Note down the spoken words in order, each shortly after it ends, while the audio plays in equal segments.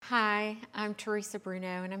Hi, I'm Teresa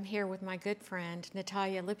Bruno, and I'm here with my good friend,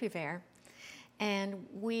 Natalia Lipiver. And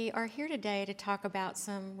we are here today to talk about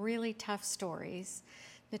some really tough stories.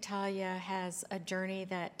 Natalia has a journey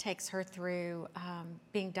that takes her through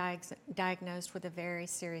being diagnosed with a very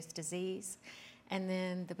serious disease, and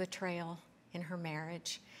then the betrayal in her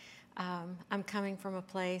marriage. I'm coming from a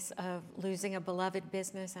place of losing a beloved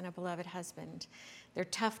business and a beloved husband. They're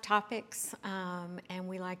tough topics, and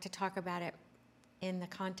we like to talk about it in the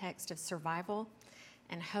context of survival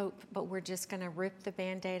and hope, but we're just going to rip the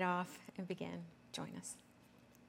Band-Aid off and begin. Join us.